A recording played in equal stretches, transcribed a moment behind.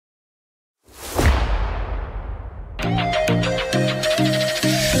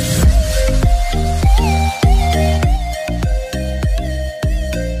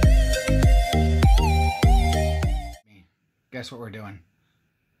guess what we're doing?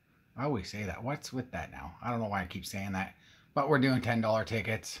 I always say that. What's with that now? I don't know why I keep saying that. But we're doing $10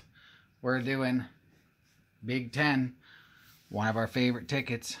 tickets. We're doing Big 10. One of our favorite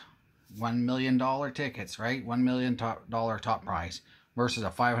tickets. $1 million tickets, right? $1 million top prize versus a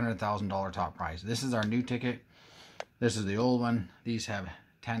 $500,000 top prize. This is our new ticket. This is the old one. These have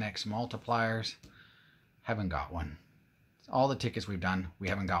 10x multipliers. Haven't got one. All the tickets we've done, we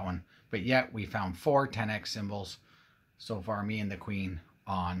haven't got one. But yet we found 4 10x symbols so far, me and the Queen,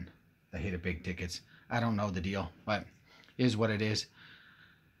 on the Hit It Big tickets. I don't know the deal, but it is what it is.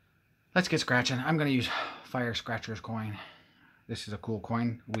 Let's get scratching. I'm going to use Fire Scratcher's coin. This is a cool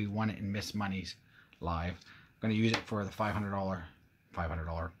coin. We won it in Miss Money's live. I'm going to use it for the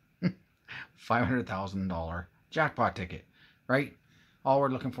 $500,000 jackpot ticket, right? All we're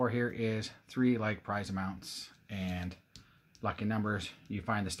looking for here is 3 like prize amounts and lucky numbers. You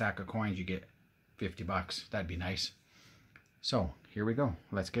find the stack of coins, you get 50 bucks. That'd be nice. So here we go.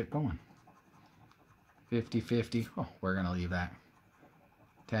 Let's get going. 50, 50. Oh, we're going to leave that.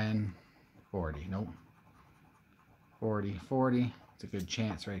 10, 40. Nope. 40, 40. It's a good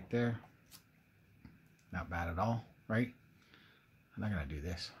chance right there. Not bad at all, right? I'm not going to do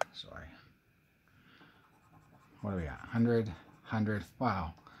this. Sorry. What do we got? 100, 100.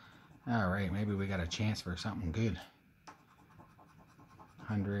 Wow. All right. Maybe we got a chance for something good.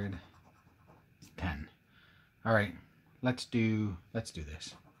 100, 10. All right. Let's do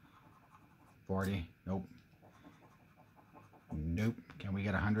this. 40. Nope. Nope. Can we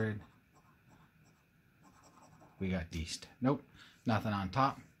get 100? We got Deist. Nope. Nothing on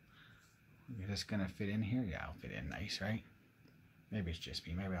top. We're just going to fit in here. Yeah, I'll fit in nice, right? Maybe it's just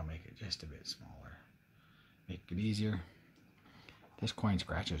me. Maybe I'll make it just a bit smaller. Make it easier. This coin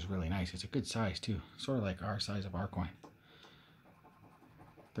scratcher is really nice. It's a good size too. Sort of like our size of our coin.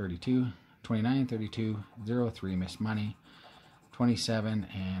 32, 29, 32, 03, Miss Money, 27,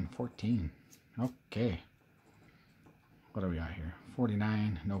 and 14. Okay. What do we got here?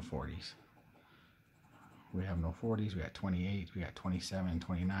 49, no 40s. We have no 40s. We got 28, we got 27,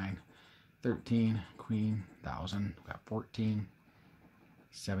 29, 13, Queen, 1000. We got 14,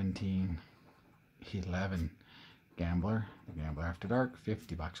 17, 11, Gambler, the Gambler After Dark,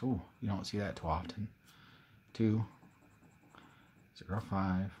 50 bucks. Oh, you don't see that too often. 2,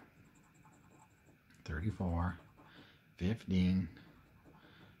 05, 34, 15,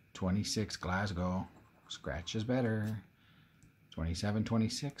 26, Glasgow, scratch is better, 27,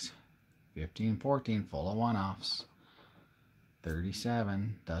 26, 15, 14, full of one-offs,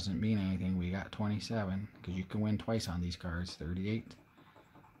 37, doesn't mean anything, we got 27, because you can win twice on these cards, 38,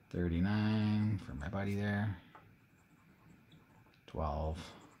 39, for my buddy there, 12,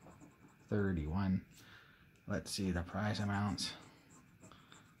 31, let's see the prize amounts.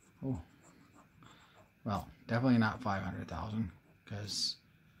 Oh, well, definitely not 500,000 because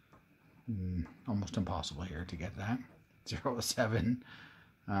almost impossible here to get that. 07,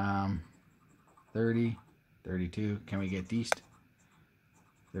 30, 32. Can we get Deist?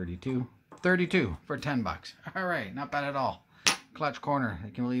 32, 32 for 10 bucks. All right, not bad at all. Clutch corner.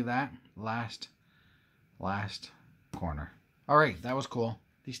 Can we leave that? Last corner. All right, that was cool.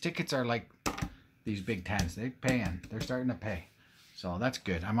 These tickets are like these Big 10s. They're paying. They're starting to pay. So that's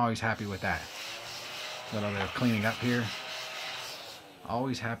good. I'm always happy with that. A little bit of cleaning up here.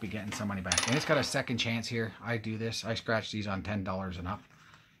 Always happy getting some money back. And it's got a second chance here. I do this. I scratch these on $10 and up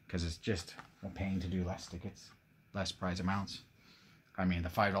because it's just a pain to do less tickets, less prize amounts. I mean the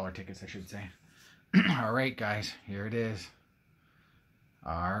 $5 tickets, I should say. All right, guys. Here it is.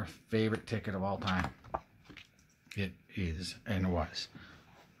 Our favorite ticket of all time. It is and was.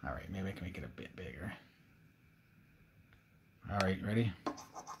 All right, maybe I can make it a bit bigger. All right, ready?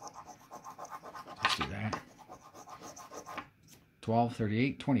 Let's do that. 12,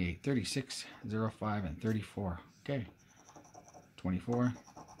 38, 28, 36, 05, and 34. Okay. 24,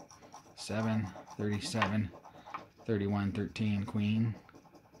 7, 37, 31, 13, Queen.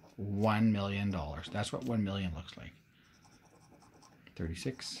 $1 million. That's what 1 million looks like.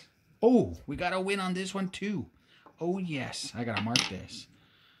 36. Oh, we got a win on this one too. Oh, yes. I got to mark this.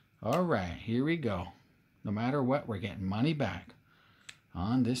 All right, here we go. No matter what, we're getting money back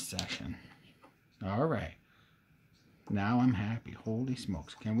on this session. All right. Now I'm happy. Holy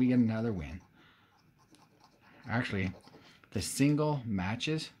smokes. Can we get another win? Actually, the single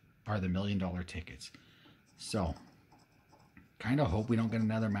matches are the $1 million tickets. So, kind of hope we don't get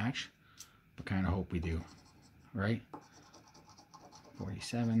another match, but kind of hope we do. Right?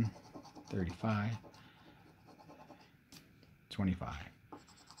 47, 35, 25,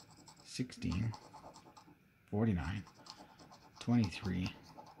 16, 49, 23,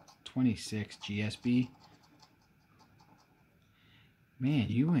 26, GSB, Man,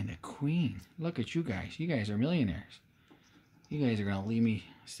 you and the queen. Look at you guys. You guys are millionaires. You guys are going to leave me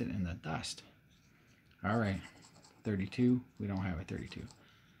sitting in the dust. All right. 32. We don't have a 32.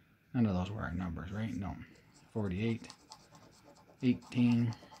 None of those were our numbers, right? No. 48.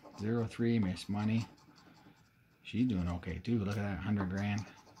 18. 03. Miss money. She's doing okay, too. Look at that. 100 grand.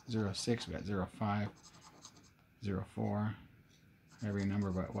 06. We got 05. 04. Every number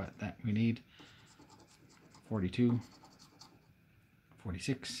but what that we need. 42.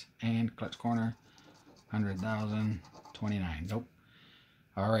 46. And clutch corner. 100,000. 29. Nope.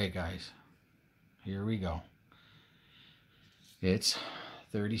 All right, guys. Here we go. It's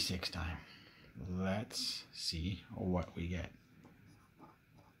 36 time. Let's see what we get.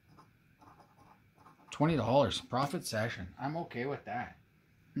 $20 profit session. I'm okay with that.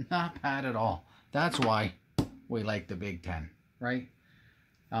 Not bad at all. That's why we like the Big 10, right?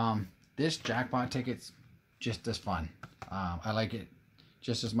 This jackpot ticket's just as fun. I like it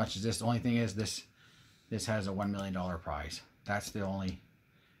just as much as this. The only thing is this has a $1 million prize. That's the only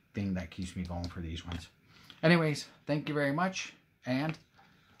thing that keeps me going for these ones. Anyways, thank you very much. And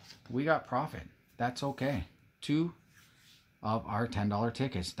we got profit. That's okay. 2 of our $10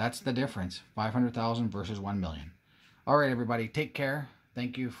 tickets. That's the difference. 500,000 versus 1 million. All right, everybody. Take care.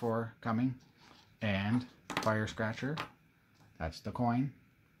 Thank you for coming. And Fire Scratcher. That's the coin.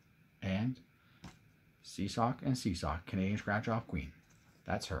 And Seesaw and Seesaw. Canadian Scratch Off Queen.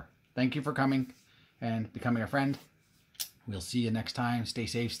 That's her. Thank you for coming and becoming a friend. We'll see you next time. Stay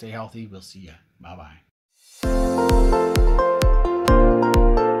safe. Stay healthy. We'll see you. Bye-bye.